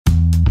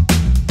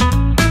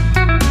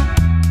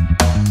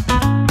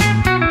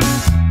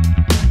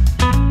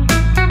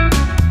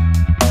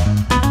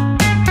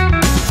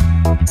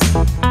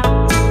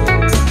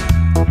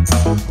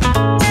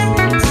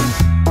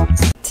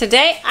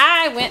Today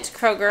I went to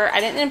Kroger. I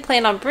didn't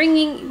plan on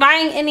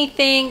buying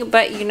anything,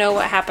 but you know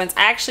what happens.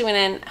 I actually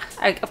went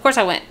in, of course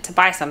I went to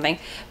buy something,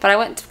 but I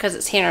went because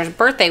it's Tanner's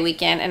birthday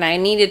weekend and I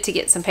needed to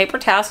get some paper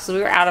towels because we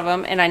were out of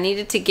them, and I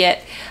needed to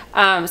get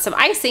some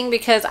icing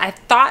because I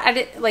thought I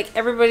did, like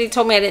everybody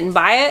told me I didn't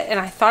buy it, and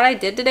I thought I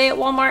did today at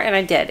Walmart, and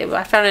I did.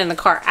 I found it in the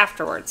car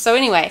afterwards. So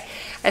anyway,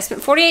 I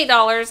spent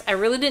 $48. I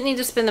really didn't need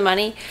to spend the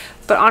money,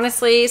 but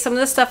honestly, some of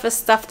the stuff is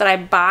stuff that I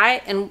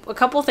buy, and a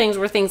couple things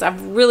were things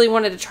I've really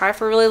wanted to try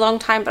for a really long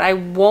time, but I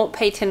won't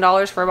pay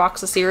 $10 for a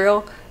box of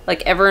cereal,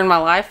 like ever in my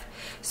life.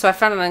 So I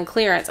found it on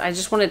clearance. I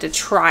just wanted to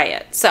try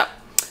it. So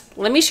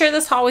let me share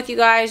this haul with you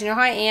guys. You know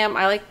how I am.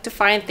 I like to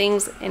find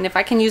things, and if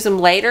I can use them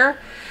later,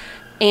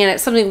 and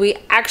it's something we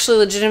actually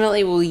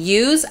legitimately will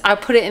use, I'll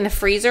put it in the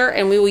freezer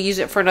and we will use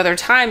it for another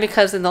time,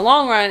 because in the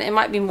long run, it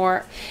might be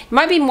more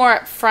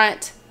up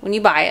front when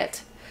you buy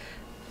it.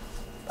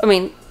 I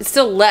mean, it's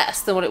still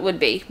less than what it would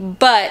be,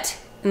 but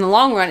in the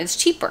long run, it's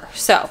cheaper.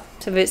 So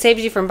if it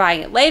saves you from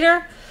buying it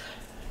later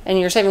and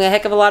you're saving a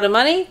heck of a lot of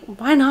money,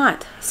 why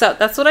not? So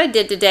that's what I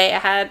did today. I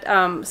had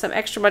some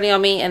extra money on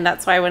me, and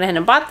that's why I went ahead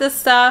and bought this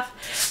stuff.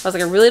 I was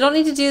like, I really don't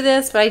need to do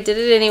this, but I did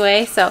it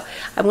anyway. So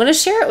I'm going to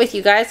share it with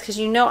you guys because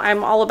you know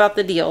I'm all about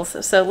the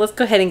deals. So let's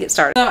go ahead and get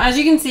started. So as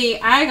you can see,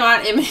 I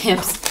got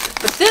M&Ms,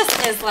 but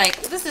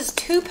this is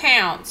 2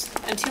 pounds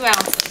and 2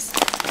 ounces.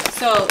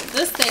 So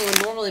this thing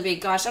would normally be,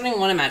 gosh, I don't even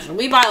want to imagine.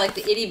 We buy like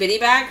the itty bitty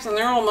bags, and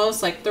they're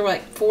almost like, they're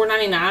like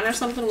 $4.99 or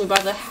something. We buy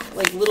the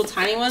like little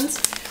tiny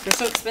ones. They're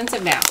so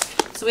expensive now.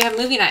 So we have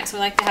movie nights. We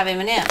like to have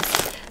M&Ms.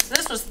 So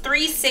this was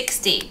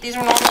 $3.60. These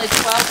are normally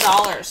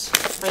 $12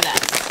 for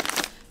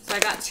that. So I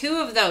got 2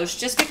 of those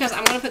just because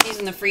I'm going to put these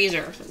in the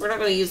freezer. We're not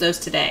going to use those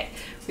today.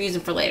 We're using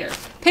them for later.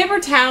 Paper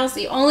towels.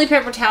 The only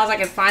paper towels I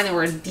could find that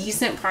were a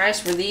decent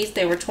price were these.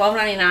 They were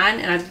 $12.99,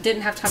 and I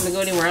didn't have time to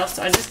go anywhere else.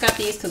 So I just got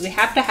these because we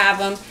have to have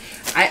them.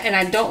 And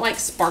I don't like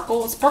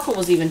Sparkle. Sparkle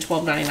was even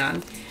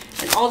 $12.99.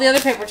 And all the other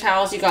paper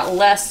towels, you got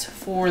less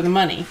for the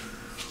money.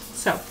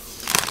 So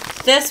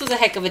this was a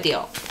heck of a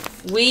deal.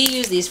 We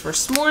use these for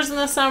s'mores in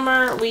the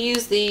summer. We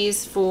use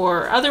these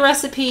for other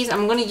recipes.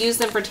 I'm going to use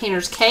them for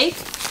Tanner's cake.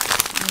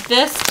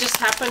 This just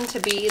happened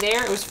to be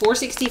there. It was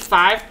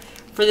 $4.65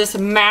 for this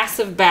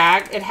massive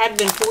bag. It had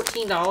been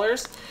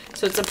 $14.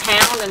 So it's 1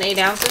 pound and 8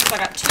 ounces. So I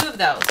got 2 of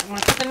those. I'm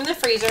going to put them in the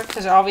freezer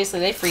because obviously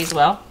they freeze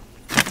well.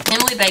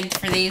 Emily begged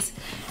for these.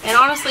 And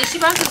honestly, she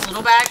bought these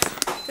little bags.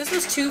 This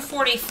was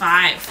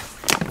 $2.45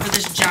 for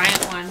this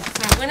giant one.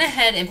 So I went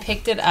ahead and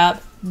picked it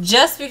up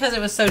just because it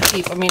was so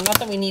cheap. I mean, not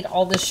that we need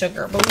all this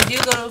sugar, but we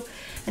do go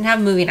and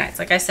have movie nights,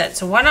 like I said.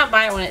 So why not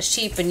buy it when it's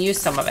cheap and use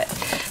some of it?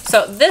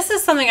 So this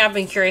is something I've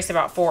been curious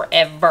about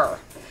forever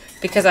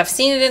because I've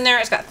seen it in there.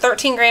 It's got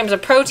 13 grams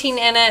of protein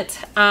in it.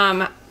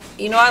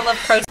 You know I love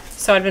protein.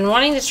 So I'd been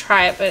wanting to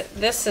try it, but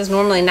this is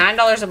normally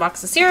 $9 a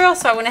box of cereal,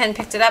 so I went ahead and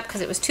picked it up because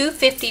it was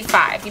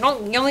 $2.55.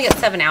 You only get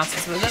 7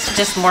 ounces, but this is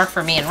just more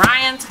for me and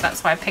Ryan, so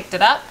that's why I picked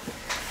it up.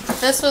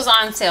 This was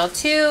on sale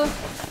too.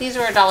 These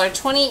were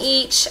 $1.20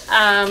 each.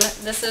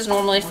 This is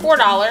normally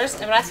 $4,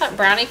 but I thought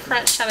Brownie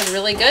Crunch sounded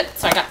really good,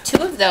 so I got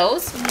 2 of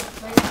those.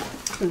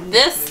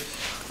 This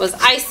was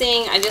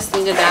icing. I just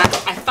needed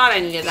that. I thought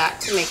I needed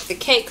that to make the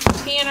cake for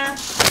Tanner.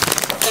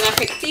 Then I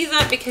picked these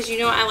up because you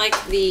know I like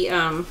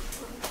the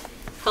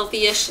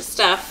healthy-ish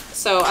stuff,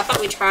 so I thought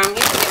we'd try them.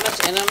 You don't get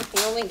much in them.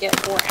 You only get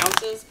 4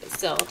 ounces, but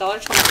still,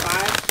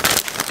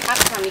 $1.25. Half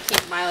the time you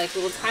can't buy like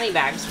little tiny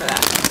bags for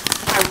that.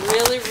 I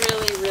really,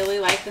 really, really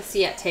like the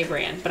Siete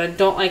brand, but I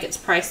don't like its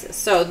prices.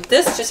 So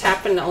this just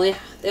happened to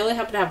they only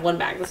happen to have 1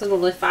 bag. This is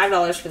normally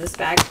 $5 for this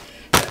bag,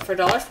 but for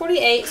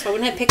 $1.48. So I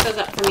went ahead and picked those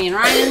up for me and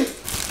Ryan,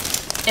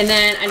 and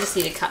then I just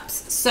needed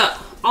cups. So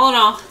all in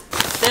all,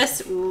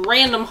 this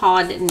random haul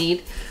I didn't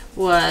need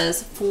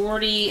was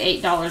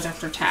 $48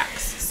 after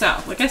tax. So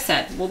like I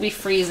said, we'll be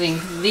freezing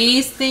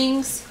these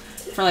things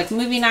for like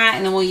movie night,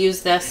 and then we'll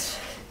use this,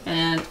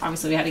 and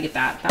obviously we had to get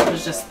that. That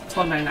was just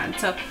 $12.99.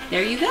 So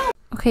there you go.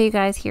 Okay, you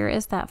guys, here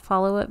is that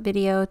follow-up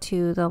video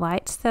to the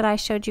lights that I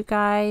showed you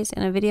guys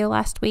in a video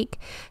last week.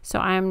 So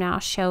I am now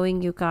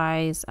showing you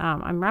guys,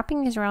 I'm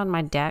wrapping these around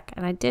my deck,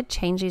 and I did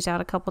change these out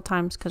a couple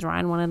times because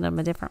Ryan wanted them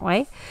a different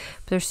way.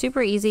 But they're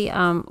super easy.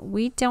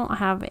 We don't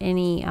have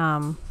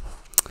anywhere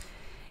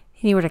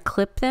to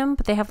clip them,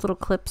 but they have little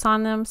clips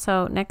on them.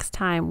 So next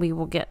time we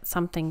will get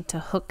something to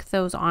hook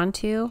those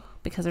onto,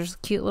 because there's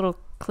cute little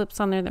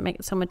clips on there that make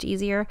it so much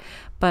easier.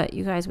 But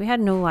you guys, we had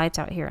no lights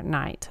out here at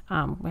night.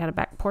 We had a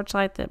back porch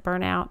light that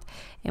burned out,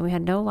 and we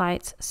had no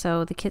lights,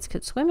 so the kids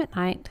could swim at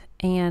night,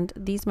 and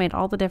these made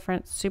all the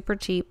difference. Super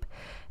cheap,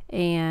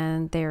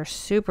 and they're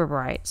super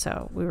bright,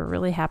 so we were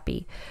really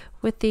happy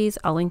with these.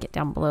 I'll link it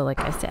down below like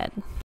I said.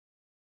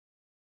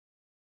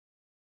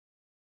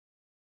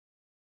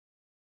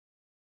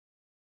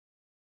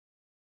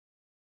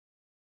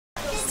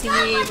 See,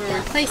 we're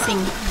replacing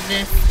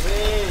this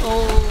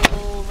old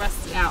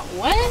rusty out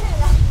one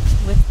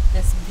with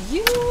this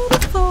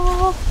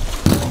beautiful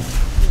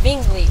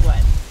Vingli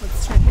wood.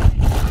 Let's turn it on.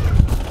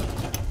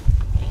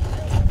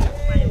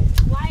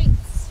 And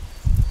lights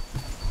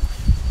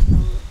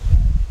from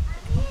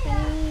the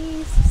company.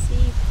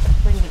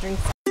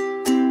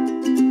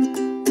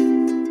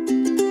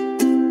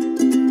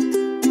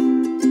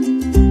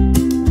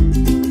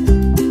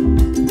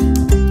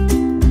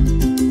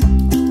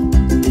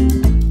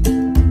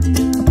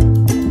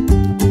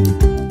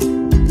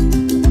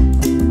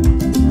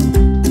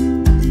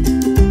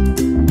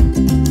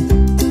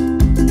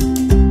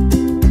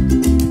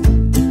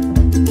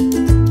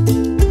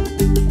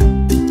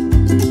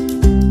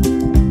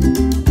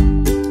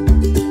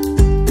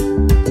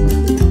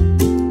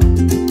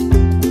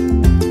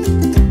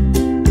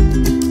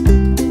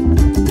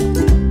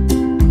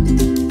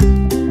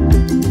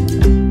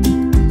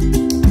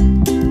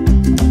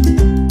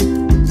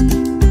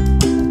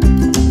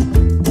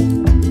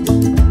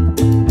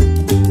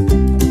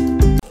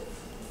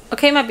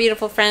 Okay, my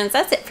beautiful friends,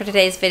 that's it for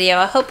today's video.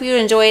 I hope you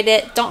enjoyed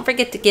it. Don't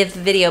forget to give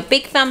the video a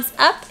big thumbs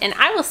up, and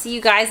I will see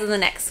you guys in the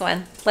next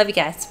one. Love you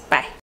guys. Bye.